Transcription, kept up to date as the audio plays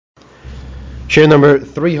Share number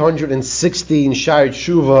 316, Sha'ar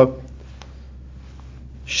Tshuva,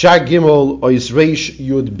 Shar Gimel Ois Reish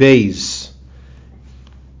Yud Beis.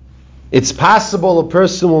 It's possible a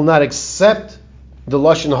person will not accept the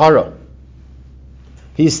Lashon Hara.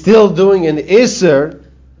 He's still doing an Iser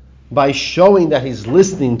by showing that he's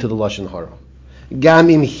listening to the Lashon Hara. Gam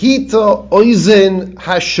im hita oizen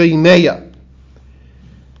hashoimeya.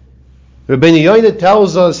 Rabbeinu Yoina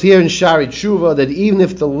tells us here in Sha'ar Tshuva that even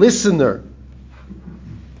if the listener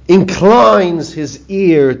inclines his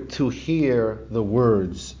ear to hear the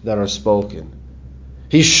words that are spoken,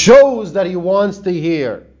 he shows that he wants to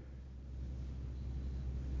hear.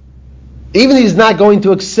 Even if he's not going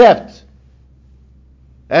to accept.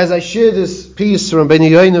 As I share this piece from Rabbeinu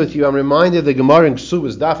Yoina with you, I'm reminded the Gemara in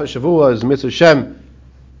Ksubas, Daf HaShavua, is Mitzvah Shem,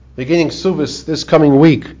 beginning Ksubas this coming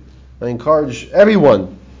week. I encourage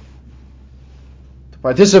everyone to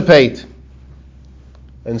participate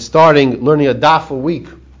and starting learning a daf a week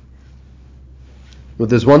with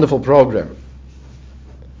this wonderful program.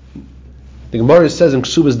 The Gemara says in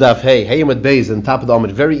Ksubas Daf Hey Yamad Beis, on top of the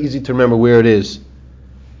Amud, very easy to remember where it is,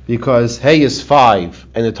 because Hey is 5,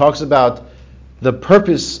 and it talks about the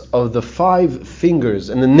purpose of the 5 fingers,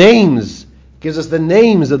 and the names, gives us the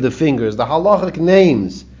names of the fingers, the halachic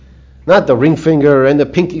names, not the ring finger and the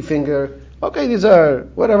pinky finger. Okay, these are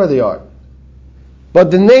whatever they are, but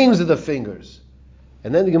the names of the fingers.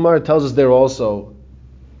 And then the Gemara tells us there also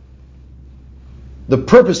the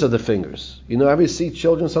purpose of the fingers. You know, ever see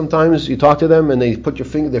children sometimes, you talk to them and they put their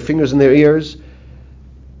fingers in their ears,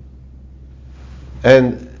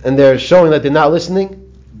 and they're showing that they're not listening.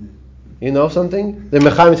 You know something? The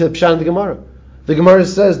Mechayim said Pshat in the Gemara. The Gemara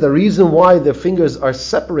says the reason why the fingers are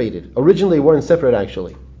separated, originally they weren't separate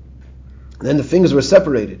actually, then the fingers were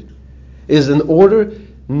separated, is in order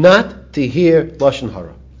not to hear Lashon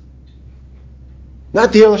Hara.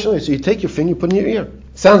 Not to hear Lashon Hara. So you take your finger, you put it in your ear.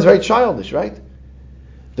 Sounds very childish, right?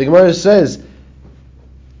 The Gemara says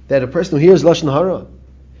that a person who hears Lashon Hara,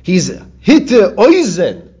 he's hitte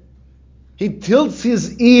oizen. He tilts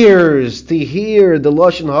his ears to hear the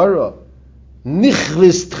Lashon Hara.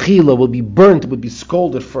 Nichlis tchila, will be burnt, would be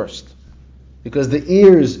scalded first, because the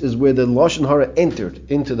ears is where the Lashon Hara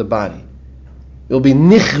entered into the body. It will be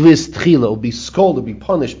nichlis tchila, will be scalded, be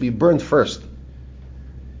punished, be burnt first.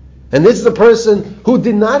 And this is a person who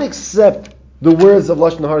did not accept the words of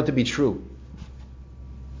Lashon Hara to be true,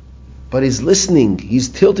 but he's listening, he's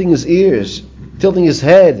tilting his ears, tilting his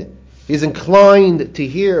head, he's inclined to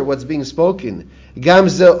hear what's being spoken.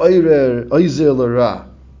 Gamze oirer oizer l'ra.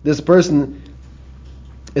 This person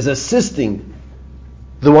is assisting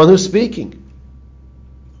the one who's speaking.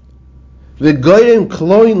 V'goyim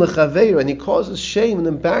kloin l'chaveir, and he causes shame and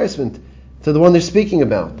embarrassment to the one they're speaking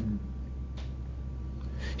about.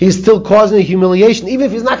 He's still causing a humiliation, even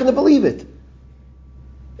if he's not going to believe it.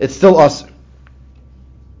 It's still usher.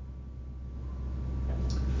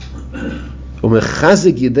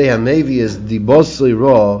 Umechazik yidei hamevi is dibosoi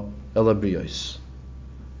ra el abriyos.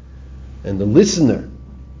 And the listener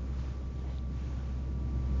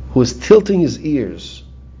who is tilting his ears,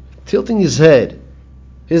 tilting his head,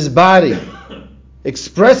 his body,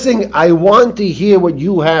 expressing, I want to hear what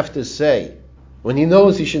you have to say, when he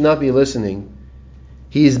knows he should not be listening,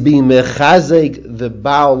 he is being mechazek the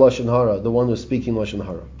Baal Lashon Hara, the one who's speaking Lashon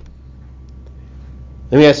Hara.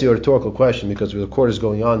 Let me ask you a rhetorical question, because the court is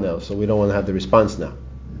going on now, so we don't want to have the response now.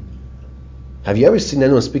 Have you ever seen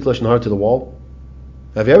anyone speak Lashon Hara to the wall?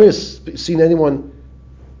 Have you ever seen anyone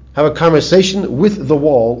have a conversation with the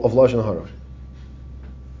wall of Lashon Hara?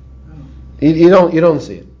 You don't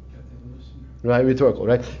see it, right? Rhetorical,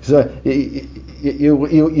 right? So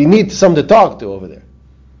you need something to talk to over there.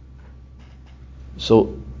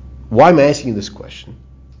 So why am I asking this question?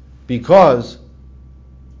 Because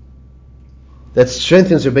that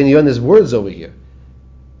strengthens Rabbeinu Yona's words over here.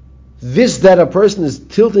 This, that a person is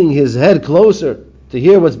tilting his head closer to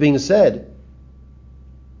hear what's being said,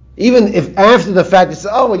 even if after the fact he says,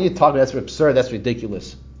 oh, what are you talking about? That's absurd, that's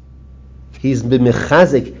ridiculous. He's been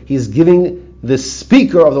mechazik, he's giving the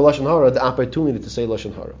speaker of the Lashon Hara the opportunity to say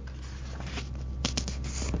Lashon Hara.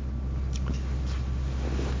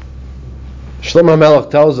 Shlomo HaMelech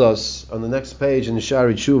tells us on the next page in the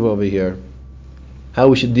Sha'ar Tshuva over here how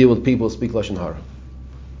we should deal with people who speak Lashon Hara.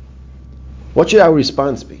 What should our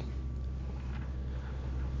response be?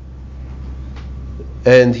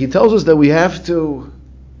 And he tells us that we have to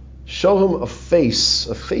show him a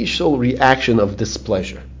facial reaction of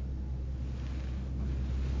displeasure.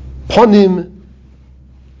 Ponim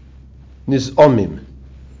nizomim.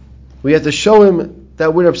 We have to show him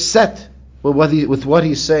that we're upset with what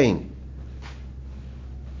he's saying.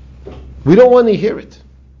 We don't want to hear it.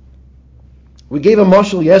 We gave a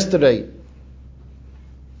mashal yesterday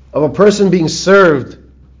of a person being served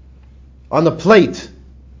on a plate,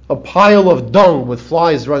 a pile of dung with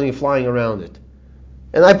flies flying around it.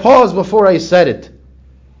 And I paused before I said it.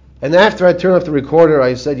 And after I turned off the recorder,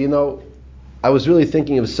 I said, I was really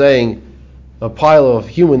thinking of saying a pile of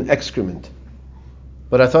human excrement.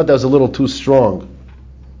 But I thought that was a little too strong.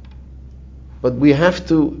 But we have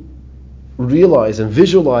to realize and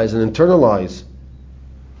visualize and internalize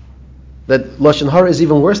that Lashon Hara is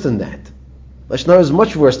even worse than that. Lashon Hara is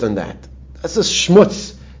much worse than that. That's a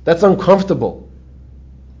schmutz. That's uncomfortable.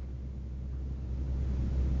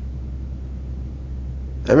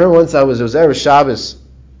 I remember once it was Erev Shabbos.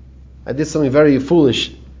 I did something very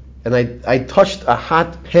foolish, and I touched a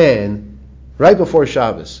hot pan right before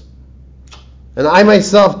Shabbos. And I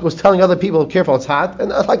myself was telling other people, careful, it's hot.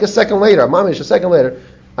 And like a second later,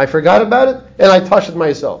 I forgot about it, and I touched it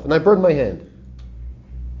myself, and I burned my hand.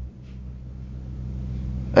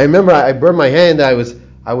 I remember I burned my hand. I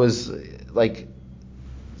was like,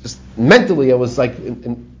 just mentally, I was like,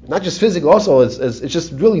 not just physically, also, it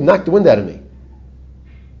just really knocked the wind out of me.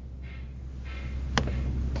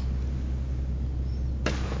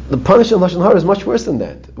 The punishment of Lashon Hara is much worse than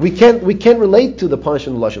that. We can't relate to the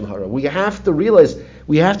punishment of Lashon Hara. We have to realize,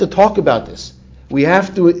 we have to talk about this. We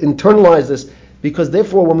have to internalize this, because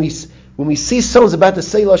therefore when we see someone's about to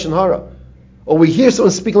say Lashon Hara, or we hear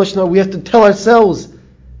someone speak Lashon Hara, we have to tell ourselves,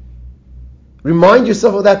 remind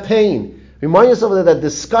yourself of that pain. Remind yourself of that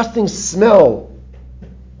disgusting smell.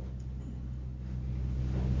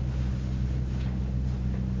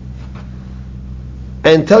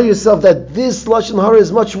 And tell yourself that this Lashon Hara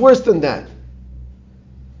is much worse than that.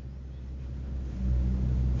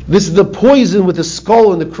 This is the poison with the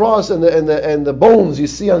skull and the cross and the bones you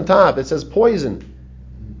see on top. It says poison.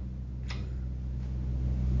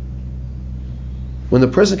 When the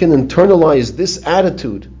person can internalize this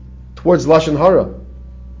attitude towards Lashon Hara,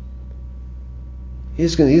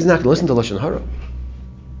 he's not going to listen to Lashon Hara.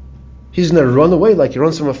 He's going to run away like he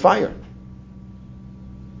runs from a fire.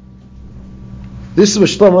 This is what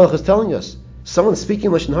Shlomo Melech is telling us. Someone speaking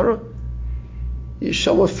Lashon Hara, you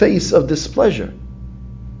show a face of displeasure.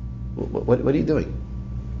 What are you doing?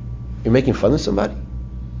 You're making fun of somebody?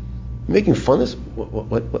 You're making fun of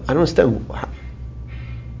what? I don't understand.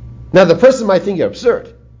 Now the person might think you're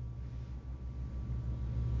absurd.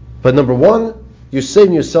 But number one, you're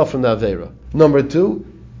saving yourself from the Aveira. Number two,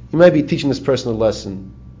 you might be teaching this person a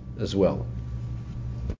lesson as well.